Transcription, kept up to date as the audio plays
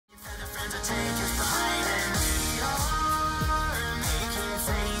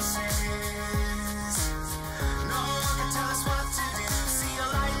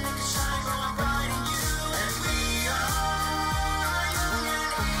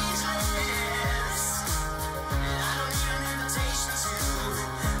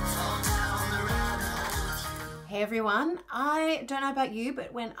Hey everyone, I don't know about you,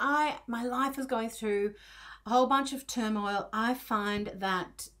 but when my life is going through a whole bunch of turmoil, I find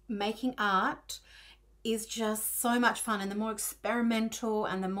that making art is just so much fun, and the more experimental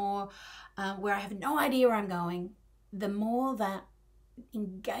and the more where I have no idea where I'm going, the more that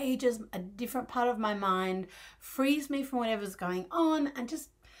engages a different part of my mind, frees me from whatever's going on, and just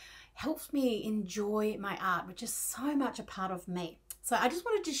helps me enjoy my art, which is so much a part of me. So I just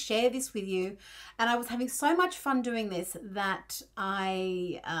wanted to share this with you, and I was having so much fun doing this that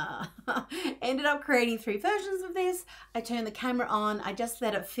I ended up creating 3 versions of this. I turned the camera on, I just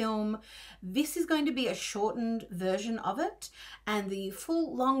let it film. This is going to be a shortened version of it, and the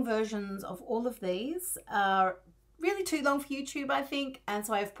full long versions of all of these are really too long for YouTube, I think, and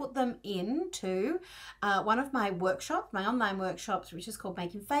so I've put them into one of my workshops, my online workshops, which is called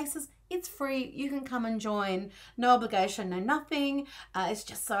Making Faces. It's free, you can come and join, no obligation, no nothing. It's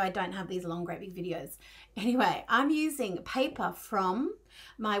just so I don't have these long, great big videos. Anyway, I'm using paper from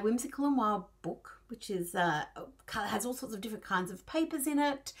my Whimsical and Wild book, which is has all sorts of different kinds of papers in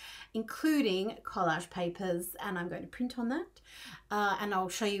it, including collage papers, and I'm going to print on that. And I'll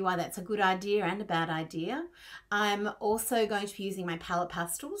show you why that's a good idea and a bad idea. I'm also going to be using my palette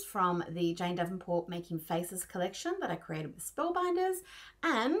pastels from the Jane Davenport Making Faces collection that I created with Spellbinders,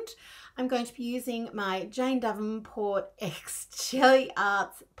 and I'm going to be using my Jane Davenport X Gelli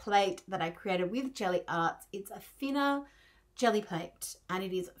Arts plate that I created with Gelli Arts. It's a thinner jelly plate, and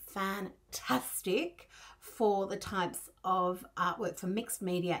it is fantastic for the types of artwork for mixed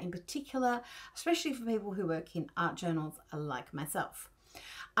media in particular, especially for people who work in art journals like myself.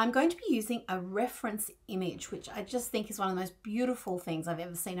 I'm going to be using a reference image, which I just think is one of the most beautiful things I've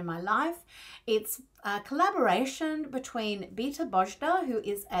ever seen in my life. It's a collaboration between Beata Bojda, who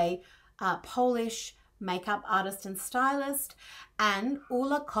is a Polish makeup artist and stylist, and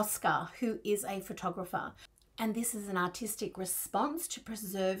Ula Koska, who is a photographer. And this is an artistic response to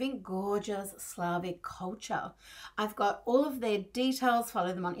preserving gorgeous Slavic culture. I've got all of their details,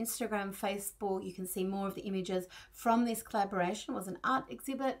 follow them on Instagram, Facebook. You can see more of the images from this collaboration. It was an art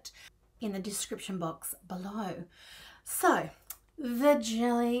exhibit in the description box below. So, the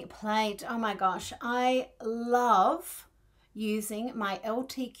jelly plate. Oh my gosh, I love using my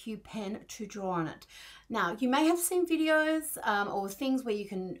LTQ pen to draw on it. Now, you may have seen videos or things where you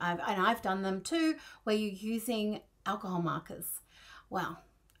can, and I've done them too, where you're using alcohol markers. Well,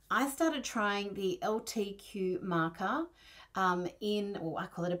 I started trying the LTQ marker or I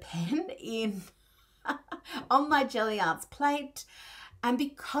call it a pen, on my Gelli Arts plate. And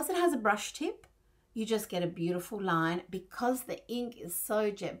because it has a brush tip, you just get a beautiful line. Because the ink is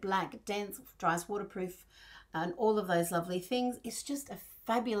so jet black, dense, dries waterproof, and all of those lovely things, it's just a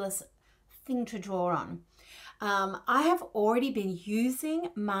fabulous thing to draw on. I have already been using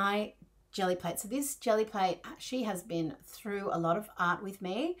my jelly plate. So this jelly plate, she has been through a lot of art with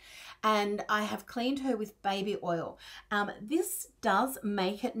me, and I have cleaned her with baby oil. This does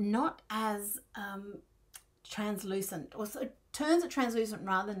make it not as translucent, or so it turns it translucent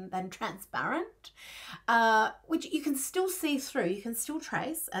rather than transparent, which you can still see through, you can still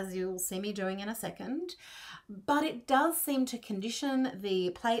trace, as you'll see me doing in a second, but it does seem to condition the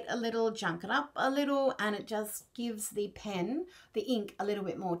plate a little, junk it up a little, and it just gives the pen, the ink, a little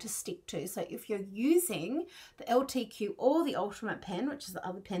bit more to stick to. So if you're using the LTQ or the Ultimate pen, which is the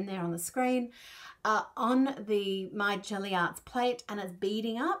other pen there on the screen, on my Gelli Arts plate, and it's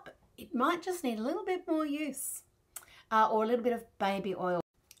beading up, it might just need a little bit more use, or a little bit of baby oil.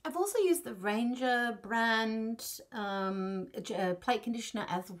 I've also used the Ranger brand plate conditioner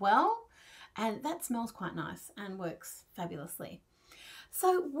as well, and that smells quite nice and works fabulously.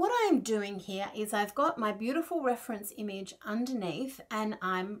 So what I'm doing here is I've got my beautiful reference image underneath, and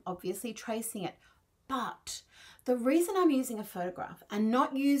I'm obviously tracing it. But the reason I'm using a photograph and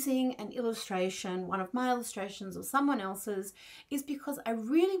not using an illustration, one of my illustrations or someone else's, is because I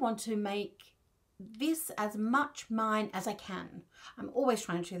really want to make this as much mine as I can. I'm always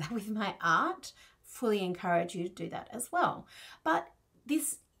trying to do that with my art. Fully encourage you to do that as well. But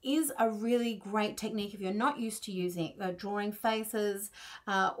this is a really great technique if you're not used to using drawing faces,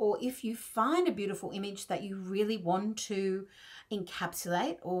 or if you find a beautiful image that you really want to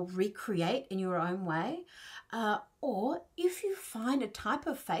encapsulate or recreate in your own way, or if you find a type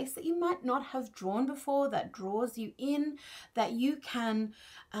of face that you might not have drawn before that draws you in, that you can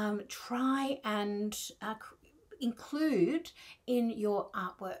try and include in your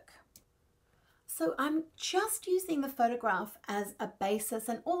artwork. So I'm just using the photograph as a basis,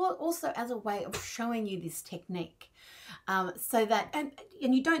 and also as a way of showing you this technique, so that, and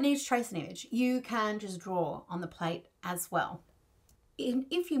you don't need to trace an image, you can just draw on the plate as well.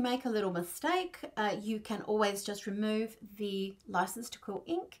 If you make a little mistake, you can always just remove the license to quill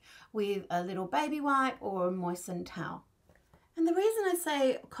ink with a little baby wipe or a moistened towel. And the reason I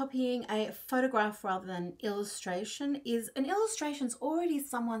say copying a photograph rather than illustration is an illustration is already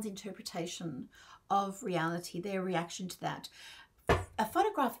someone's interpretation of reality, their reaction to that. A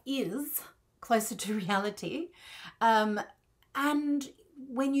photograph is closer to reality, and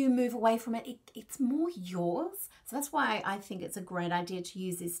when you move away from it, it's more yours. So that's why I think it's a great idea to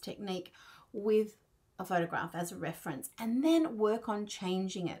use this technique with a photograph as a reference, and then work on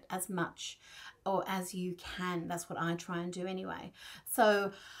changing it as much or as you can. That's what I try and do anyway.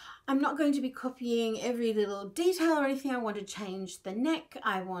 So I'm not going to be copying every little detail or anything. I want to change the neck.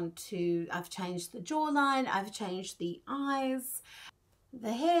 I've changed the jawline. I've changed the eyes,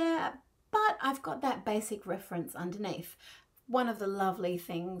 the hair, but I've got that basic reference underneath. One of the lovely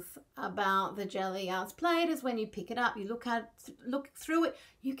things about the Gelli Arts plate is when you pick it up, you look through it,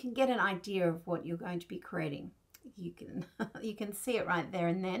 you can get an idea of what you're going to be creating. You can see it right there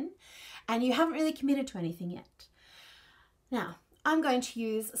and then, and you haven't really committed to anything yet. Now, I'm going to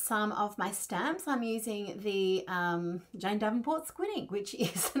use some of my stamps. I'm using the Jane Davenport Squid ink, which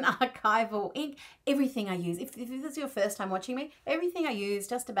is an archival ink. Everything I use, if this is your first time watching me, everything I use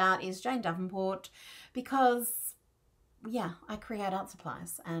just about is Jane Davenport, because yeah, I create art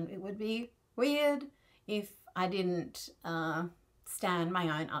supplies, and it would be weird if I didn't stand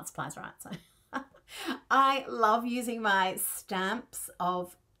my own art supplies, right? So I love using my stamps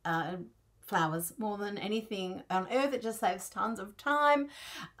of flowers more than anything on earth. It just saves tons of time.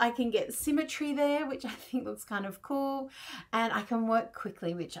 I can get symmetry there, which I think looks kind of cool, and I can work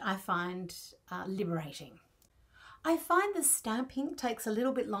quickly, which I find liberating. I find the stamp ink takes a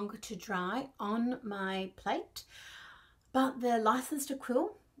little bit longer to dry on my plate, but the license to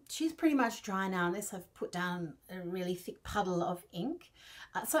quill, she's pretty much dry now unless I've put down a really thick puddle of ink.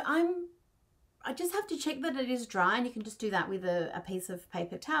 So I just have to check that it is dry, and you can just do that with a piece of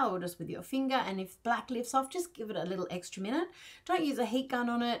paper towel or just with your finger. And if black lifts off, just give it a little extra minute. Don't use a heat gun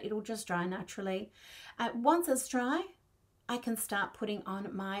on it, it'll just dry naturally. Once it's dry, I can start putting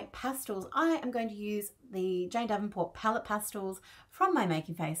on my pastels. I am going to use the Jane Davenport palette pastels from my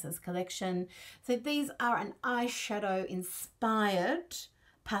Making Faces collection. So these are an eyeshadow inspired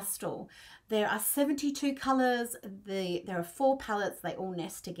pastel. There are 72 colors. There are 4 palettes. They all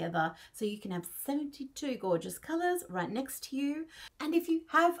nest together. So you can have 72 gorgeous colors right next to you. And if you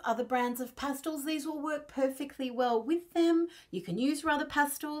have other brands of pastels, these will work perfectly well with them. You can use your other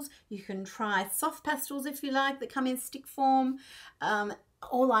pastels. You can try soft pastels if you like that come in stick form.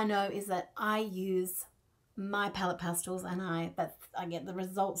 All I know is that I use my palette pastels, and I get the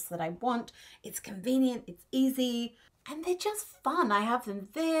results that I want. It's convenient, it's easy, and they're just fun. I have them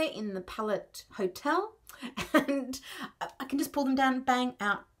there in the palette hotel, and I can just pull them down, bang,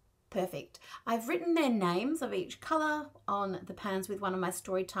 out, perfect. I've written their names of each color on the pans with one of my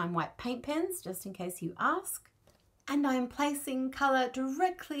Storytime white paint pens, just in case you ask. And I'm placing color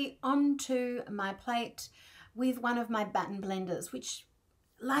directly onto my plate with one of my batten blenders, which,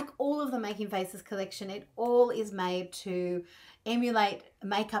 like all of the Making Faces collection, it all is made to emulate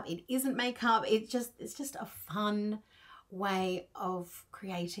makeup. It isn't makeup. It's just a fun way of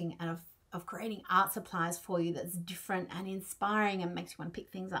creating and of creating art supplies for you that's different and inspiring and makes you want to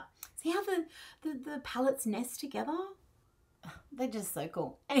pick things up. See how the palettes nest together? They're just so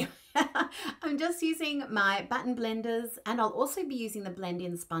cool. Anyway, I'm just using my batten blenders, and I'll also be using the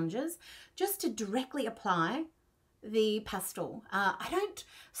blend-in sponges just to directly apply the pastel. I don't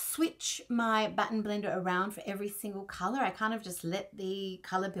switch my batten blender around for every single color. I kind of just let the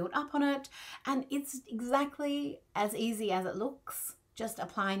color build up on it, and it's exactly as easy as it looks, just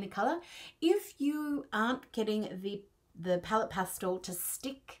applying the color. If you aren't getting the palette pastel to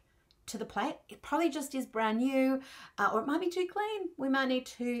stick to the plate, it probably just is brand new, or it might be too clean. We might need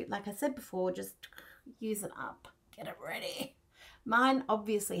to, like I said before, just use it up, get it ready. Mine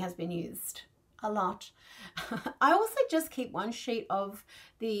obviously has been used a lot. I also just keep one sheet of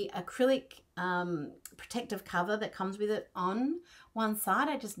the acrylic protective cover that comes with it on one side.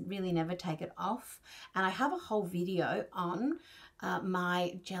 I just really never take it off, and I have a whole video on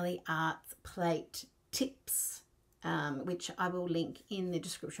my Gelli Arts plate tips, which I will link in the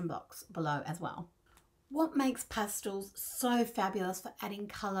description box below as well. What makes pastels so fabulous for adding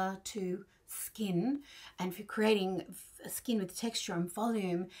color to skin and for creating a skin with texture and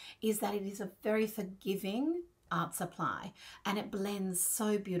volume is that it is a very forgiving art supply, and it blends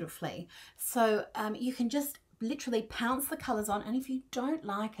so beautifully. So you can just literally pounce the colors on, and if you don't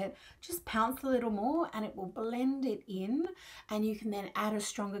like it, just pounce a little more and it will blend it in, and you can then add a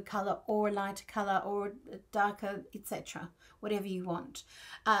stronger color or a lighter color or a darker, etc., whatever you want.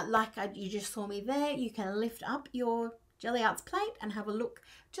 You just saw me there, you can lift up your Gelli Arts plate and have a look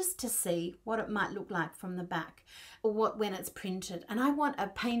just to see what it might look like from the back, or when it's printed. And I want a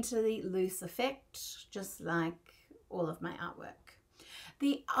painterly loose effect, just like all of my artwork.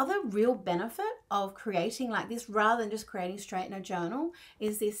 The other real benefit of creating like this, rather than just creating straight in a journal,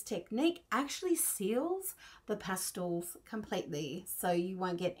 is this technique actually seals the pastels completely. So you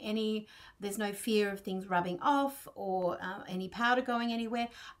won't get there's no fear of things rubbing off or any powder going anywhere.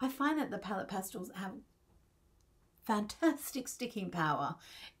 I find that the palette pastels have fantastic sticking power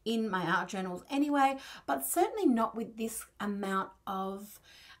in my art journals anyway, but certainly not with this amount of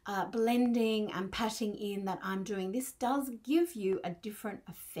blending and patting in that I'm doing. This does give you a different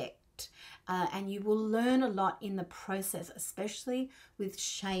effect, and you will learn a lot in the process, especially with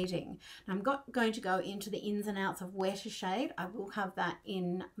shading. And I'm not going to go into the ins and outs of where to shade. I will have that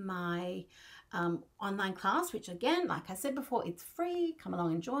in my online class, which again, like I said before, it's free. Come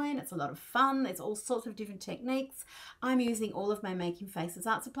along and join. It's a lot of fun. There's all sorts of different techniques. I'm using all of my Making Faces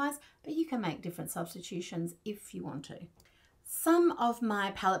art supplies, but you can make different substitutions if you want to. Some of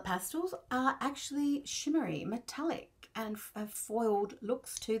my palette pastels are actually shimmery, metallic, and have foiled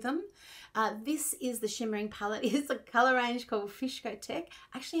looks to them. This is the shimmering palette. It's a color range called Fishko Tech.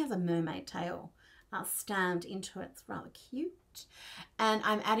 Actually has a mermaid tail stamped into it. It's rather cute. And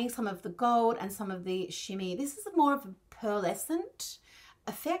I'm adding some of the gold and some of the shimmy. This is more of a pearlescent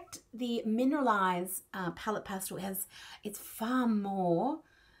effect. The mineralized palette pastel it's far more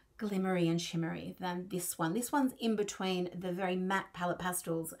glimmery and shimmery than this one. This one's in between the very matte palette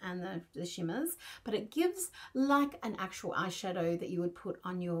pastels and the shimmers, but it gives like an actual eyeshadow that you would put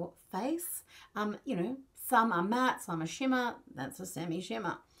on your face. You know, some are matte, some are shimmer. That's a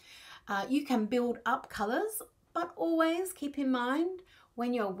semi-shimmer. You can build up colors, but always keep in mind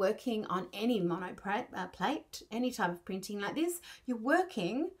when you're working on any plate, any type of printing like this, you're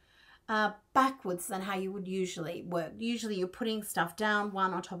working backwards than how you would usually work. Usually you're putting stuff down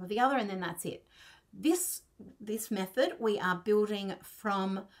one on top of the other and then that's it. This method, we are building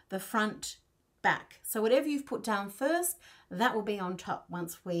from the front back. So whatever you've put down first, that will be on top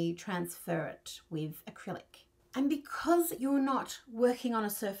once we transfer it with acrylic. And because you're not working on a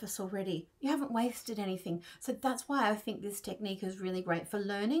surface already, you haven't wasted anything. So that's why I think this technique is really great for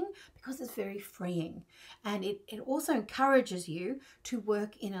learning, because it's very freeing. And it also encourages you to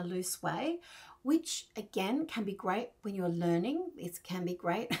work in a loose way, which again can be great when you're learning. It can be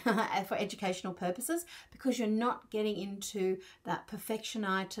great for educational purposes, because you're not getting into that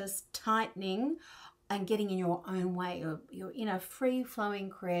perfectionitis, tightening and getting in your own way. You're in a free-flowing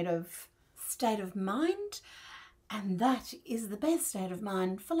creative state of mind. And that is the best state of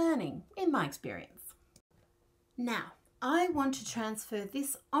mind for learning, in my experience. Now, I want to transfer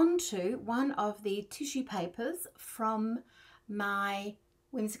this onto one of the tissue papers from my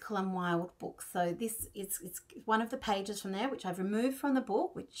Whimsical and Wild book. So it's one of the pages from there, which I've removed from the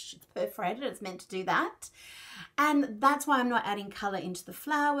book, which is perforated. It's meant to do that. And that's why I'm not adding colour into the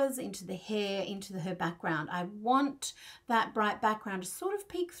flowers, into the hair, into her background. I want that bright background to sort of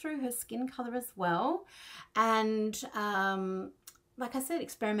peek through her skin colour as well. And like I said,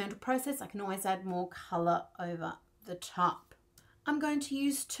 experimental process. I can always add more colour over the top. I'm going to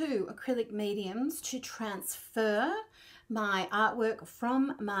use 2 acrylic mediums to transfer my artwork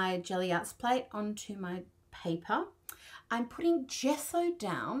from my Gelli Arts plate onto my paper. I'm putting gesso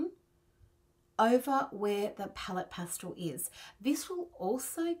down over where the palette pastel is. This will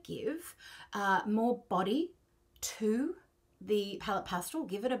also give more body to the palette pastel,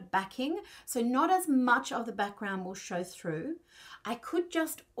 give it a backing, so not as much of the background will show through. I could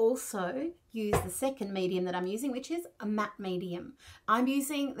just also use the second medium that I'm using, which is a matte medium. I'm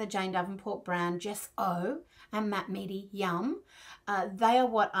using the Jane Davenport brand Gesso and Matte Medium. They are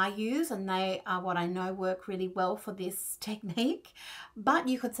what I use, and they are what I know work really well for this technique, but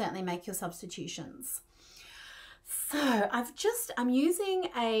you could certainly make your substitutions. So I'm using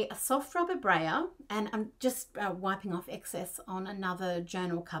a soft rubber brayer, and I'm just wiping off excess on another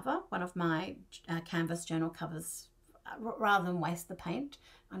journal cover, one of my canvas journal covers. Rather than waste the paint,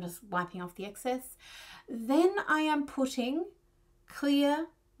 I'm just wiping off the excess. Then I am putting clear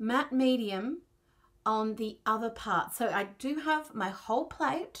matte medium on the other part. So I do have my whole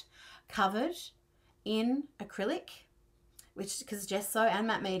plate covered in acrylic, which because gesso and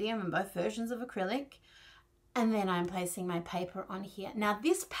matte medium and both versions of acrylic. And then I'm placing my paper on here. Now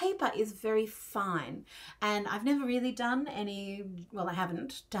this paper is very fine, and I've never really done any, well, I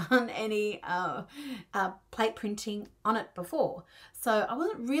haven't done any plate printing on it before. So I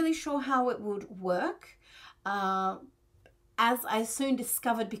wasn't really sure how it would work. As I soon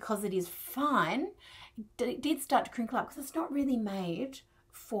discovered, because it is fine, it did start to crinkle up because it's not really made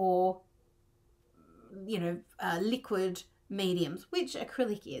for, you know, liquid mediums, which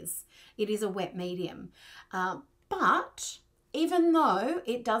acrylic is. It is a wet medium. But even though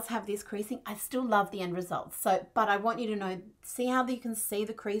it does have this creasing, I still love the end result. So, but I want you to know, see how you can see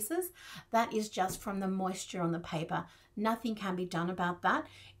the creases? That is just from the moisture on the paper. Nothing can be done about that.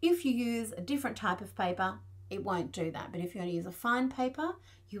 If you use a different type of paper, it won't do that. But if you're going to use a fine paper,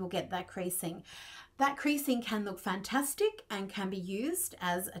 you will get that creasing. That creasing can look fantastic and can be used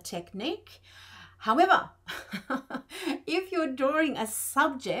as a technique. However, if you're drawing a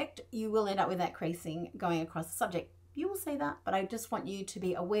subject, you will end up with that creasing going across the subject. You will see that, but I just want you to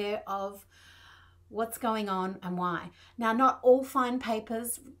be aware of what's going on and why. Now, not all fine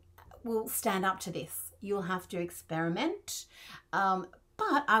papers will stand up to this. You'll have to experiment.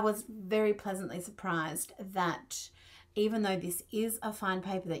 But I was very pleasantly surprised that even though this is a fine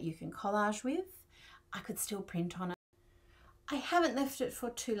paper that you can collage with, I could still print on it. I haven't left it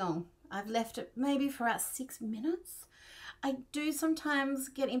for too long. I've left it maybe for about 6 minutes. I do sometimes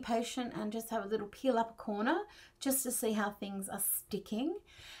get impatient and just have a little peel up a corner just to see how things are sticking.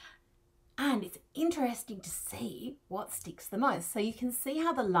 And it's interesting to see what sticks the most. So you can see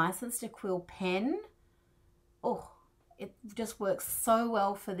how the License to Quill pen, oh, it just works so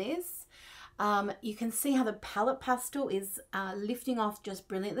well for this. You can see how the palette pastel is lifting off just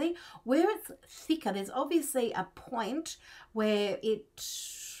brilliantly. Where it's thicker, there's obviously a point where it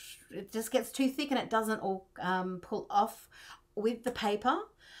just gets too thick and it doesn't all pull off with the paper.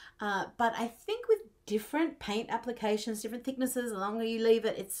 But I think with different paint applications, different thicknesses, the longer you leave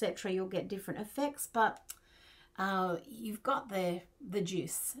it, etc., you'll get different effects. But you've got the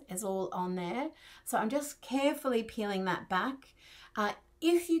juice is all on there. So I'm just carefully peeling that back.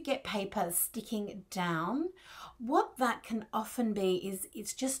 If you get paper sticking down, what that can often be is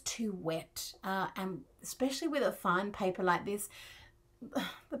it's just too wet. And especially with a fine paper like this,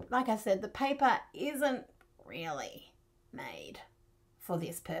 like I said, the paper isn't really made for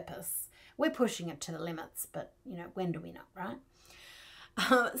this purpose. We're pushing it to the limits, but you know, when do we not, right?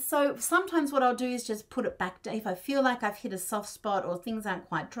 So sometimes what I'll do is just put it back down. If I feel like I've hit a soft spot or things aren't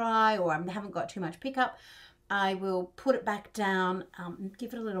quite dry or I haven't got too much pickup, I will put it back down,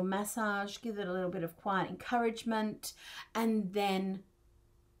 give it a little massage, give it a little bit of quiet encouragement, and then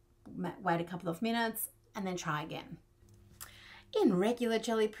wait a couple of minutes and then try again. In regular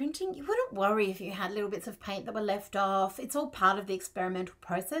jelly printing, you wouldn't worry if you had little bits of paint that were left off. It's all part of the experimental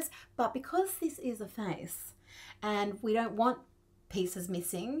process, but because this is a face and we don't want pieces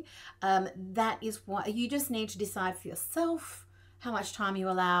missing, that is why you just need to decide for yourself how much time you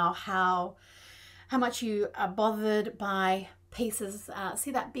allow, how much you are bothered by pieces.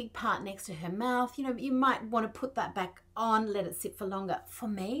 See that big part next to her mouth? You know, you might want to put that back on, let it sit for longer. For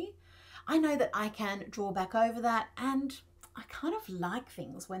me, I know that I can draw back over that, and I kind of like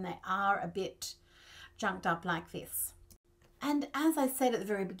things when they are a bit junked up like this. And as I said at the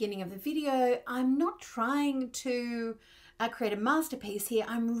very beginning of the video, I'm not trying to create a masterpiece here.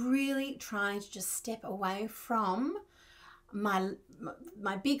 I'm really trying to just step away from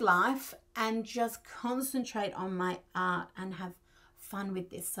my big life and just concentrate on my art and have fun with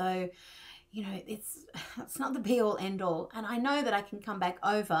this. So, you know, it's not the be all end all. And I know that I can come back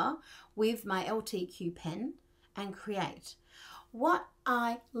over with my LTQ pen and create. What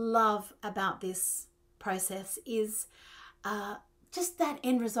I love about this process is just that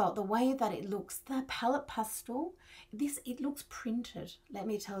end result, the way that it looks, the palette pastel, it looks printed. Let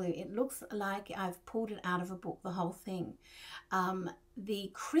me tell you, it looks like I've pulled it out of a book, the whole thing.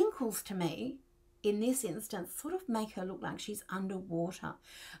 The crinkles to me in this instance sort of make her look like she's underwater,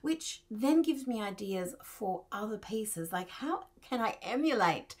 which then gives me ideas for other pieces. Like, how can I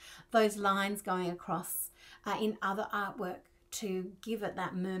emulate those lines going across in other artwork to give it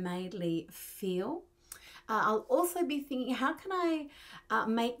that mermaidly feel? I'll also be thinking, how can I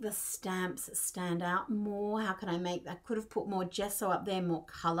make the stamps stand out more? How can I could have put more gesso up there, more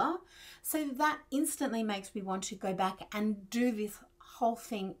color. So that instantly makes me want to go back and do this whole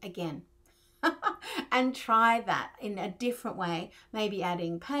thing again and try that in a different way, maybe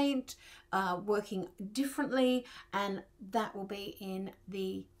adding paint, working differently, and that will be in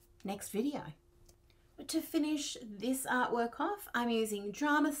the next video. To finish this artwork off, I'm using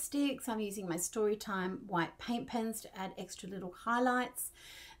drama sticks. I'm using my Storytime white paint pens to add extra little highlights.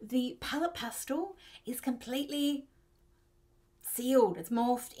 The palette pastel is completely sealed. It's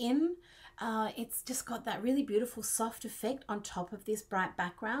morphed in. It's just got that really beautiful soft effect on top of this bright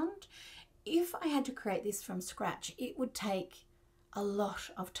background. If I had to create this from scratch, it would take a lot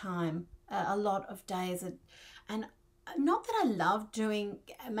of time, a lot of days, and not that I love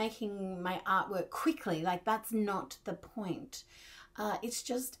making my artwork quickly, like that's not the point. It's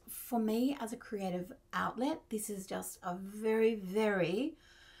just, for me as a creative outlet, this is just a very, very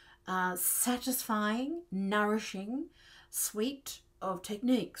satisfying, nourishing suite of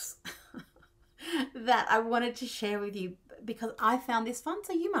techniques that I wanted to share with you, because I found this fun,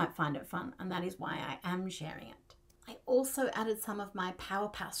 so you might find it fun, and that is why I am sharing it. I also added some of my power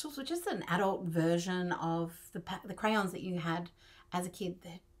pastels, which is an adult version of the crayons that you had as a kid.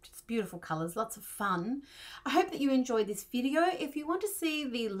 They're just beautiful colors, lots of fun. I hope that you enjoyed this video. If you want to see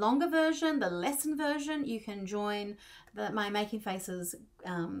the longer version, the lesson version, you can join my Making Faces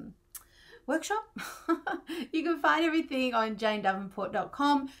workshop. You can find everything on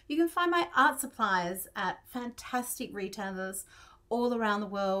janedavenport.com. You can find my art supplies at fantastic retailers all around the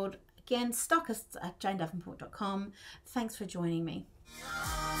world. Again, stockists at janedavenport.com. Thanks for joining me.